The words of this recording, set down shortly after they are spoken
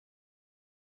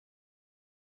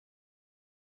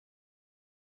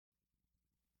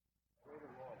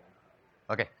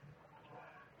Okay.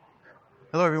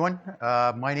 Hello, everyone.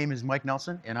 My name is Mike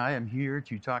Nelson, and I am here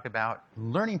to talk about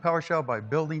learning PowerShell by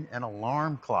building an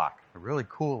alarm clock, a really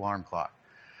cool alarm clock.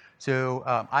 So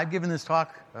I've given this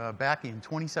talk back in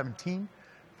 2017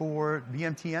 for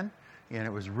BMTN, and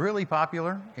it was really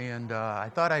popular, and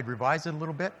I thought I'd revise it a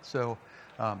little bit. So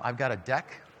I've got a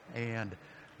deck,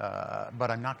 but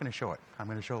I'm not going to show it. I'm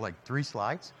going to show like 3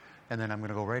 slides, and then I'm going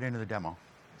to go right into the demo.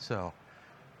 So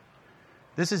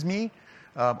this is me.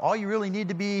 All you really need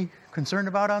to be concerned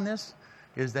about on this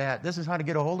is that this is how to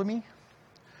get a hold of me.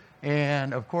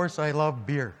 And of course, I love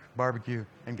beer, barbecue,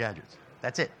 and gadgets.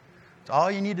 That's it. That's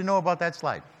all you need to know about that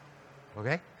slide.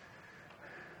 Okay?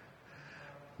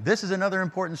 This is another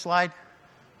important slide.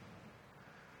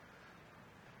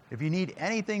 If you need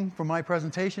anything from my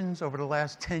presentations over the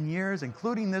last 10 years,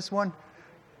 including this one,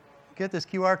 get this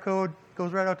QR code.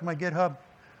 Goes right out to my GitHub.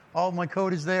 All of my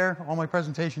code is there. All my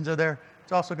presentations are there.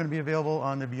 It's also going to be available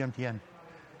on the BMTN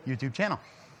YouTube channel.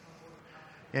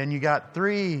 And you got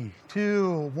 3,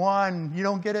 2, 1. You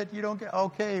don't get it? You don't get it?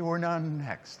 Okay, we're on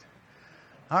next.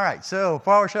 All right, so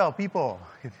PowerShell, people.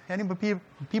 If any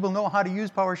people know how to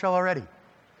use PowerShell already?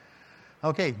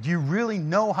 Okay, do you really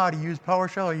know how to use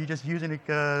PowerShell, or are you just using it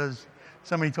because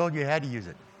somebody told you had to use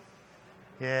it?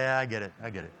 Yeah, I get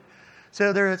it.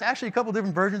 So there's actually a couple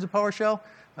different versions of PowerShell.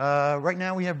 Right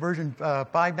now we have version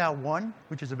 5.1,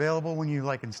 which is available when you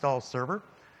install server.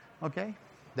 Okay,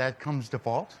 that comes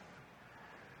default.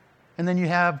 And then you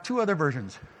have 2 other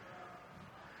versions.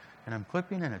 And I'm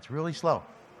clicking and it's really slow.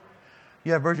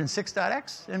 You have version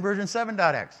 6.x and version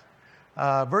 7.x.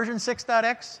 Version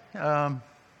 6.x,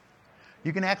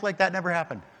 you can act like that never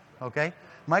happened. Okay,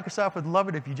 Microsoft would love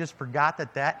it if you just forgot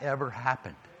that ever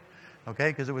happened. Okay,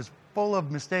 because it was full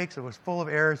of mistakes, it was full of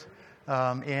errors.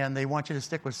 And they want you to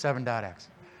stick with 7.x.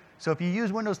 So if you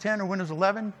use Windows 10 or Windows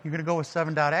 11, you're going to go with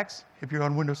 7.x. If you're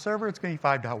on Windows Server, it's going to be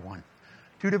 5.1.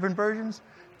 2 different versions,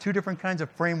 2 different kinds of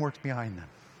frameworks behind them.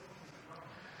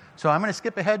 So I'm going to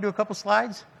skip ahead to a couple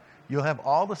slides. You'll have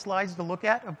all the slides to look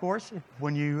at, of course,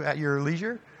 at your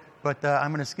leisure. But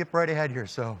I'm going to skip right ahead here.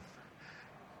 So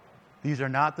these are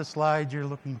not the slides you're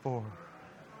looking for.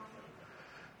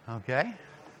 Okay?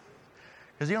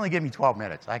 Because you only give me 12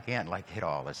 minutes. I can't hit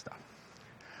all this stuff.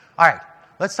 All right,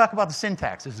 let's talk about the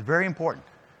syntax. This is very important.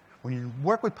 When you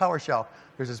work with PowerShell,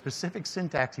 there's a specific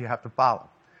syntax you have to follow.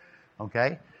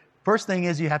 Okay? First thing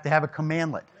is you have to have a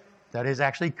commandlet. That is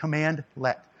actually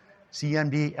command-let.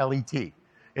 CMD-LET.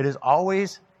 It is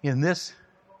always in this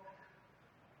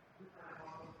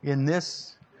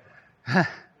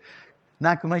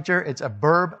nomenclature, it's a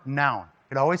verb noun.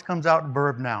 It always comes out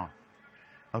verb noun.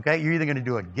 Okay? You're either going to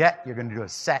do a get, you're going to do a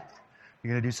set,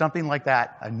 you're going to do something like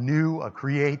that, a new, a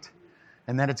create,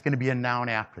 and then it's going to be a noun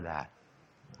after that.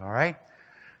 All right?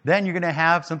 Then you're going to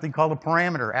have something called a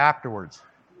parameter afterwards.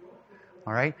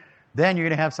 All right? Then you're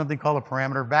going to have something called a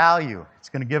parameter value. It's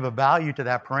going to give a value to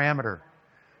that parameter.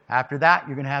 After that,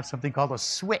 you're going to have something called a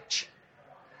switch.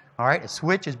 All right? A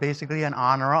switch is basically an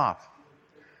on or off.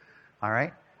 All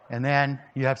right? And then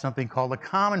you have something called a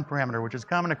common parameter, which is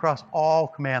common across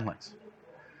all commandlets.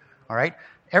 All right?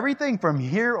 Everything from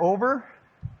here over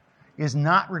is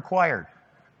not required.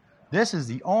 This is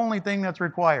the only thing that's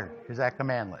required, is that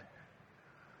commandlet.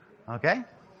 Okay?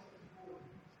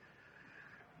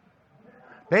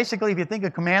 Basically, if you think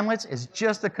of commandlets, it's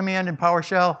just a command in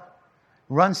PowerShell,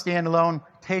 runs standalone,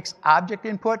 takes object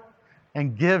input,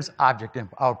 and gives object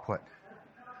output.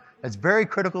 It's very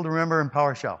critical to remember in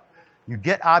PowerShell. You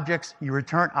get objects, you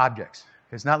return objects.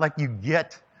 It's not like you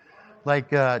get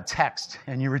text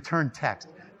and you return text.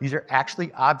 These are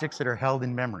actually objects that are held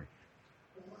in memory.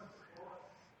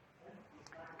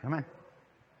 Come on.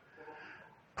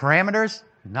 Parameters,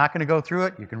 I'm not going to go through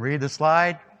it. You can read the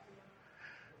slide.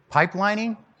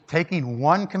 Pipelining, taking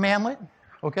one commandlet,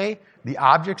 okay, the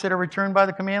objects that are returned by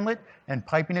the commandlet, and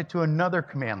piping it to another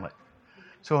commandlet.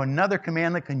 So another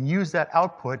commandlet can use that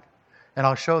output, and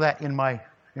I'll show that in my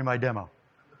demo.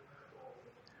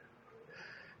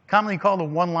 Commonly called a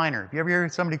one-liner. If you ever hear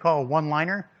somebody call a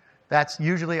one-liner, that's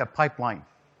usually a pipeline.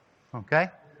 Okay?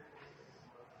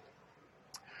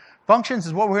 Functions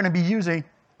is what we're going to be using.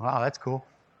 Wow, that's cool.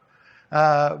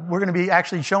 We're going to be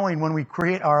actually showing when we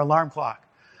create our alarm clock.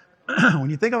 When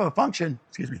you think of a function,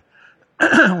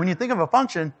 when you think of a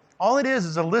function, all it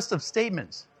is a list of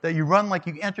statements that you run like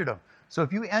you entered them. So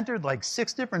if you entered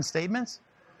 6 different statements,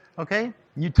 okay,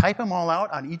 and you type them all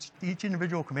out on each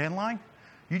individual command line,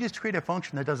 you just create a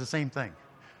function that does the same thing.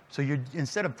 So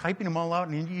instead of typing them all out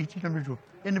in each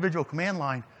individual command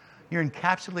line, you're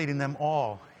encapsulating them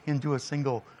all into a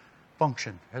single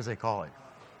function, as they call it,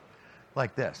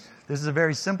 like this. This is a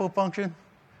very simple function.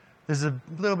 This is a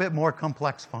little bit more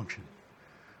complex function.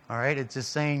 All right, it's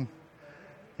just saying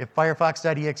if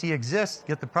Firefox.exe exists,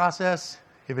 get the process.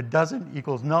 If it doesn't,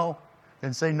 equals no,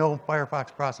 then say no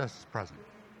Firefox process is present.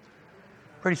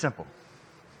 Pretty simple.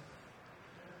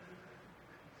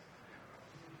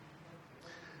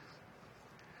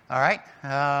 All right,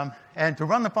 and to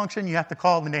run the function, you have to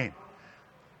call the name.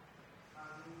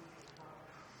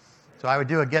 So I would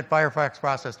do a get Firefox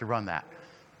process to run that.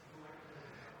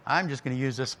 I'm just going to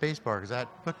use this spacebar because that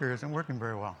clicker isn't working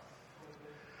very well.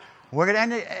 We're going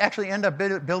to actually end up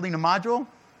building a module,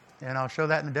 and I'll show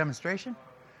that in the demonstration,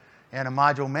 and a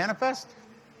module manifest.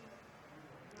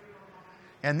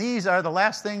 And these are the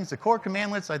last things, the core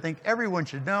commandlets I think everyone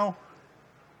should know.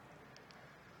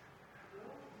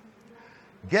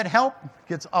 Get help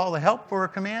gets all the help for a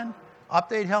command.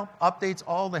 Update help updates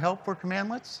all the help for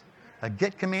commandlets. A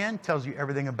get command tells you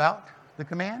everything about the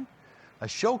command. A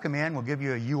show command will give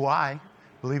you a UI.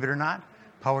 Believe it or not,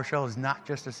 PowerShell is not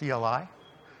just a CLI.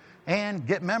 And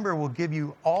get member will give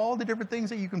you all the different things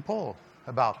that you can pull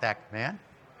about that command.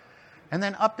 And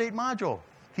then update module,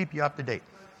 keep you up to date.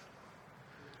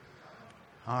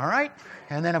 All right,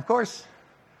 and then of course,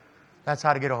 that's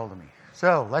how to get a hold of me.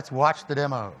 So let's watch the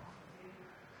demo.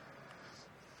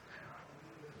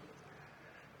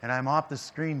 And I'm off the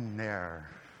screen there.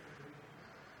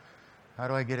 How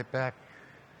do I get it back?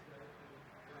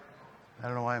 I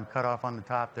don't know why I'm cut off on the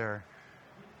top there.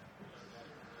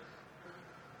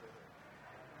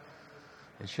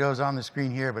 It shows on the screen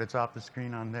here, but it's off the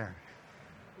screen on there.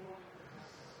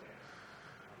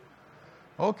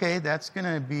 Okay, that's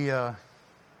going to be a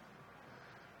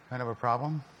kind of a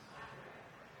problem.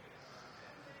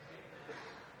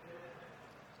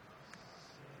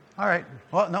 All right,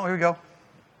 well, no, here we go.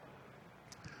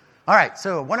 All right,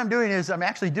 so what I'm doing is I'm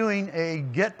actually doing a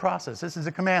get process. This is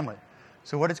a commandlet.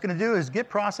 So what it's going to do is get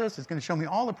process. It's going to show me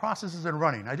all the processes that are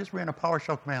running. I just ran a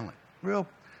PowerShell commandlet.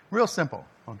 Real simple,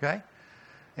 okay?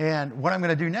 And what I'm going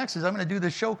to do next is I'm going to do the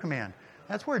show command.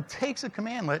 That's where it takes a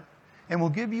commandlet and will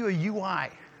give you a UI.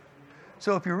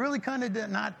 So if you're really kind of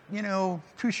not,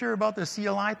 too sure about the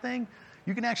CLI thing,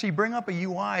 you can actually bring up a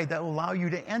UI that will allow you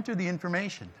to enter the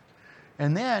information.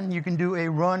 And then you can do a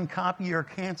run, copy, or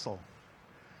cancel.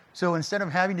 So instead of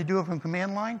having to do it from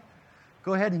command line,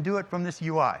 go ahead and do it from this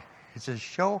UI. It says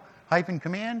show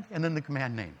 -command and then the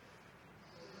command name.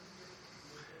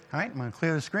 All right, I'm going to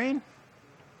clear the screen.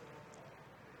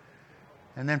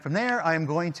 And then from there, I'm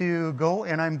going to go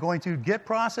and I'm going to get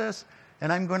process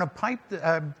and I'm going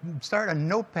to start a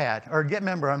notepad, or get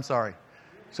member, I'm sorry.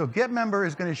 So get member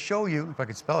is going to show you, if I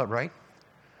could spell it right,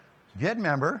 get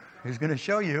member is going to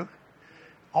show you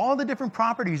all the different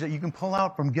properties that you can pull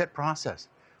out from get process.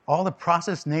 All the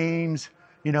process names,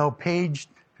 page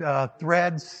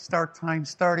threads, start time,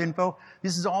 start info.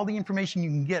 This is all the information you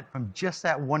can get from just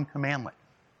that one commandlet.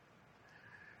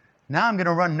 Now I'm going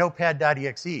to run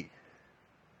notepad.exe.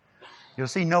 You'll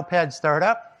see Notepad start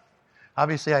up.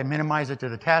 Obviously, I minimize it to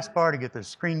the taskbar to get the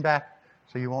screen back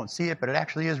so you won't see it, but it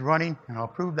actually is running, and I'll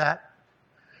prove that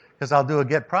because I'll do a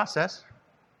get process.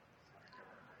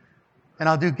 And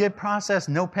I'll do get process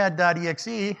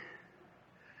notepad.exe,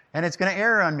 and it's going to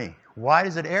error on me. Why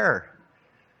does it error?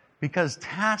 Because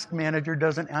Task Manager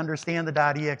doesn't understand the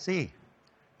 .exe.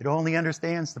 It only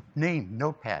understands the name,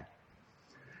 Notepad.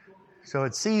 So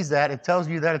it sees that, it tells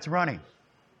you that it's running.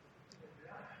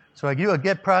 So I do a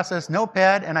get process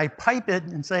notepad, and I pipe it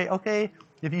and say, okay,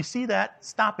 if you see that,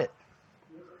 stop it.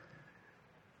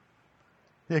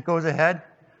 It goes ahead,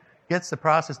 gets the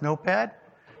process notepad.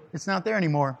 It's not there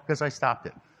anymore because I stopped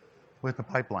it with the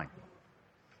pipeline.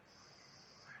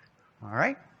 All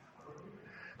right?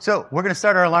 So we're going to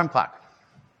start our alarm clock.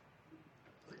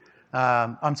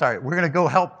 I'm sorry, we're going to go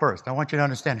help first. I want you to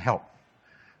understand help.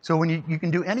 So when you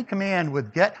can do any command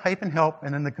with get-help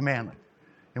and then the commandlet.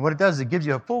 And what it does is it gives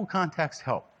you a full context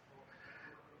help.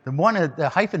 The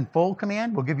 -full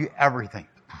command will give you everything.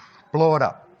 Blow it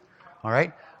up. All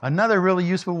right? Another really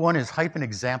useful one is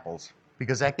 -examples,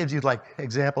 because that gives you like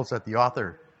examples that the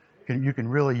author you can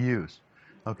really use.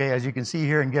 Okay, as you can see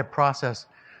here in get process,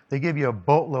 they give you a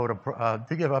boatload of,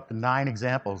 they give up to 9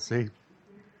 examples, see?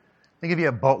 They give you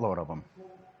a boatload of them.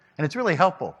 And it's really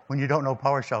helpful when you don't know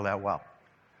PowerShell that well.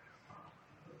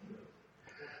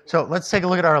 So let's take a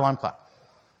look at our alarm clock.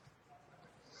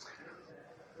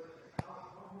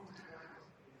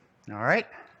 All right.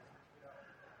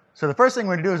 So the first thing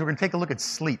we're going to do is we're going to take a look at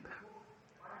sleep.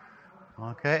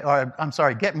 Okay, or I'm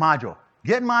sorry, get module.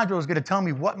 Get module is going to tell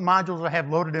me what modules I have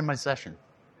loaded in my session.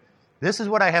 This is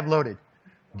what I have loaded.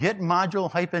 Get module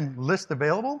 -list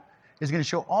available is going to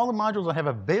show all the modules I have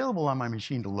available on my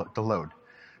machine to load.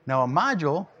 Now a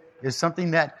module is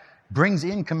something that brings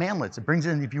in commandlets. It brings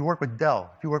in, if you work with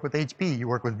Dell, if you work with HP, you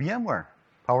work with VMware,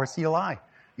 PowerCLI.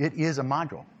 It is a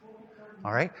module.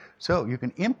 All right? So you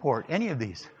can import any of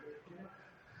these.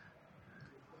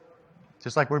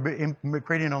 Just like we're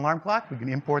creating an alarm clock, we can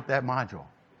import that module.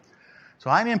 So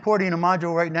I'm importing a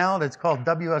module right now that's called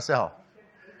WSL,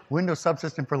 Windows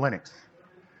Subsystem for Linux.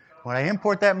 When I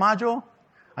import that module,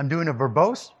 I'm doing a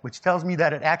verbose, which tells me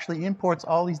that it actually imports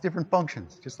all these different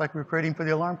functions. Just like we're creating for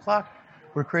the alarm clock,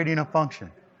 we're creating a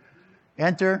function.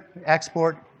 Enter,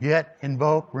 export, get,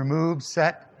 invoke, remove,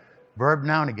 set, verb,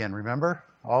 noun again, remember?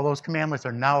 All those commandlets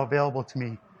are now available to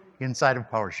me inside of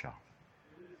PowerShell.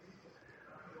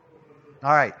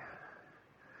 All right.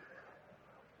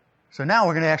 So now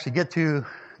we're going to actually get to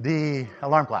the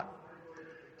alarm clock.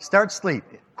 Start sleep.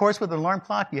 Of course, with an alarm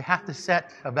clock, you have to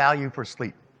set a value for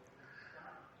sleep.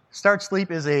 Start sleep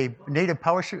is a native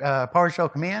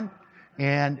PowerShell command,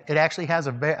 and it actually has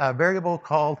a variable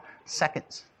called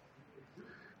seconds.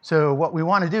 So what we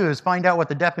want to do is find out what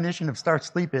the definition of start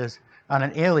sleep is on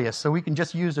an alias, so we can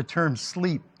just use the term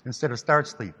sleep instead of start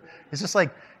sleep. It's just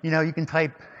like, you can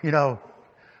type,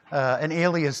 an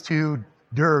alias to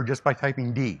dir just by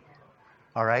typing D,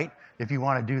 all right, if you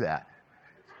want to do that.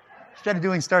 Instead of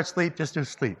doing start sleep, just do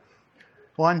sleep.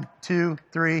 1, 2,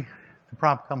 3, the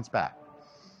prompt comes back.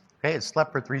 Okay, it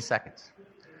slept for 3 seconds.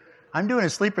 I'm doing a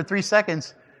sleep for 3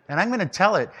 seconds, and I'm going to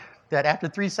tell it that after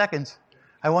 3 seconds,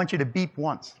 I want you to beep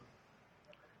once.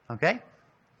 Okay?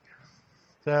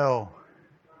 So,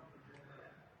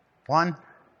 1,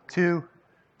 2,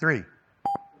 3.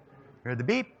 Hear the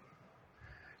beep.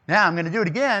 Now I'm going to do it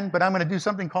again, but I'm going to do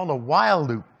something called a while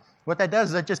loop. What that does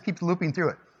is it just keeps looping through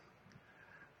it.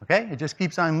 Okay? It just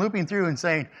keeps on looping through and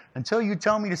saying, until you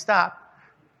tell me to stop,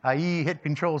 i.e. hit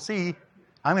Control-C,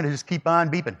 I'm going to just keep on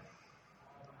beeping.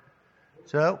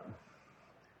 So,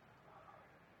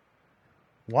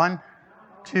 1,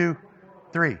 2,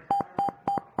 3.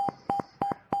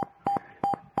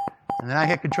 And then I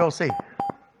hit Control-C.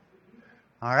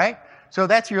 All right? So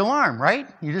that's your alarm, right?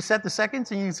 You just set the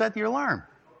seconds and you set your alarm.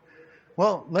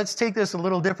 Well, let's take this a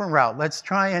little different route. Let's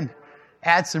try and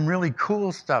add some really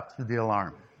cool stuff to the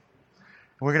alarm.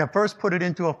 We're going to first put it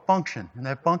into a function, and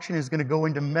that function is going to go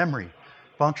into memory.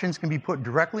 Functions can be put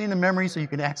directly into memory so you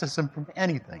can access them from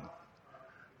anything.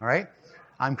 All right?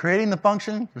 I'm creating the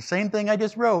function, the same thing I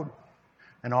just wrote,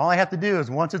 and all I have to do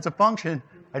is once it's a function,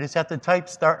 I just have to type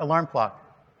start alarm clock.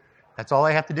 That's all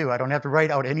I have to do. I don't have to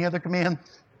write out any other command,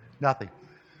 nothing.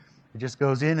 It just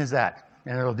goes in as that,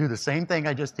 and it'll do the same thing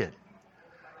I just did.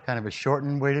 Kind of a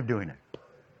shortened way of doing it.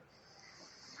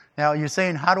 Now, you're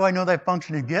saying, how do I know that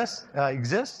function exists?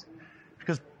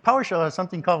 Because PowerShell has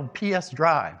something called PS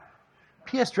Drive.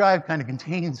 PS Drive kind of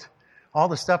contains all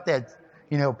the stuff that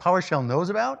PowerShell knows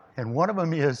about, and one of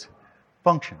them is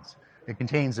functions. It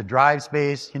contains the drive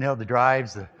space, the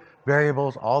drives, the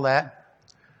variables, all that.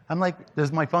 I'm like,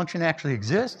 does my function actually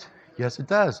exist? Yes, it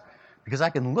does, because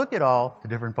I can look at all the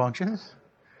different functions,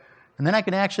 and then I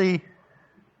can actually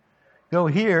go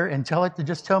here and tell it to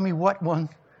just tell me what one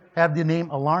have the name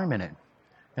alarm in it,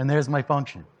 and there's my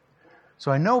function.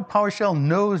 So I know PowerShell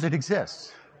knows it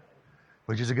exists,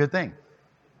 which is a good thing.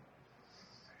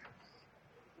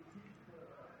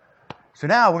 So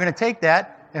now we're going to take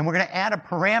that and we're going to add a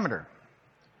parameter.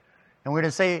 And we're going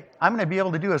to say, I'm going to be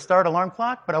able to do a start alarm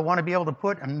clock, but I want to be able to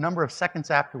put a number of seconds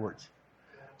afterwards.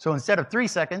 So instead of 3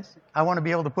 seconds, I want to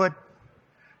be able to put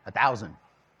 1,000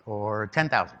 or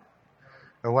 10,000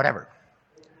 or whatever.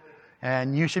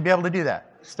 And you should be able to do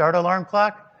that. Start alarm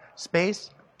clock, space,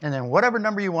 and then whatever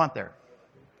number you want there.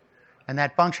 And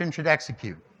that function should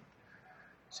execute.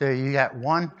 So you got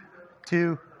 1,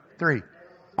 2, 3.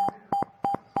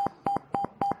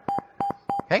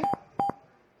 Okay?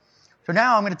 So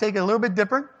now I'm going to take it a little bit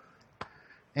different,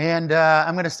 and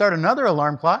I'm going to start another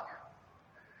alarm clock.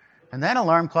 And that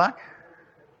alarm clock,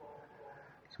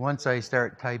 so once I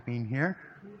start typing here,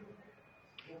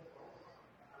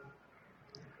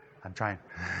 I'm trying.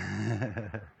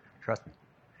 Trust me.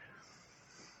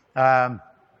 How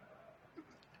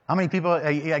many people,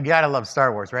 you gotta love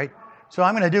Star Wars, right? So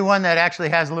I'm going to do one that actually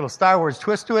has a little Star Wars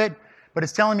twist to it, but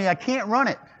it's telling me I can't run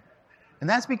it. And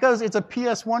that's because it's a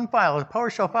PS1 file, a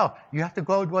PowerShell file. You have to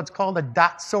go to what's called a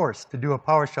dot source to do a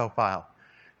PowerShell file.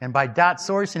 And by dot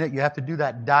sourcing it, you have to do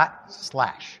that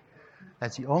 /.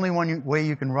 That's the only way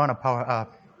you can run a PowerShell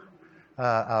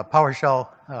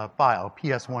file, a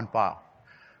PS1 file.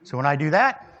 So when I do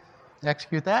that,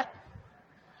 execute that.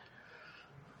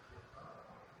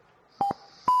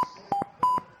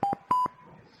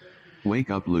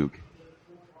 Wake up, Luke.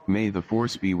 May the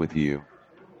Force be with you.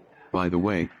 By the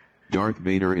way, Darth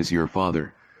Vader is your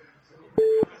father.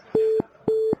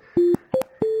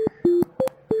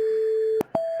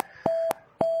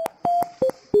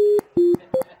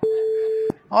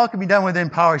 All can be done within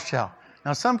PowerShell.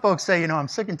 Now, some folks say, I'm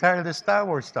sick and tired of this Star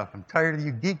Wars stuff. I'm tired of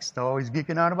you geeks always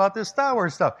geeking out about this Star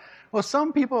Wars stuff. Well,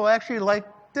 some people actually like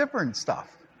different stuff.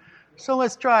 So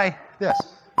let's try this.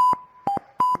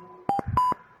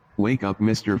 Wake up,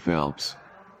 Mr. Phelps.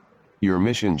 Your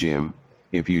mission, Jim,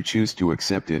 if you choose to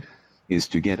accept it, is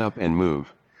to get up and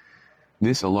move.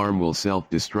 This alarm will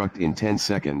self-destruct in 10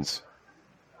 seconds.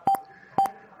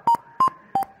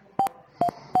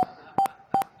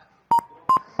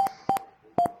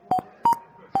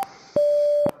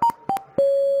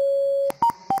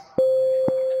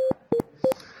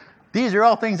 These are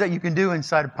all things that you can do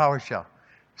inside of PowerShell.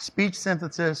 Speech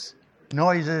synthesis,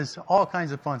 noises, all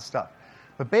kinds of fun stuff.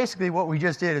 But basically what we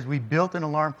just did is we built an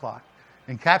alarm clock,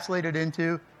 encapsulated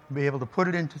into, be able to put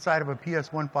it inside of a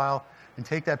PS1 file, and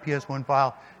take that PS1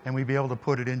 file, and we'd be able to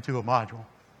put it into a module.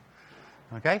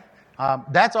 Okay?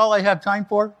 That's all I have time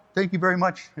for. Thank you very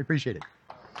much. I appreciate it.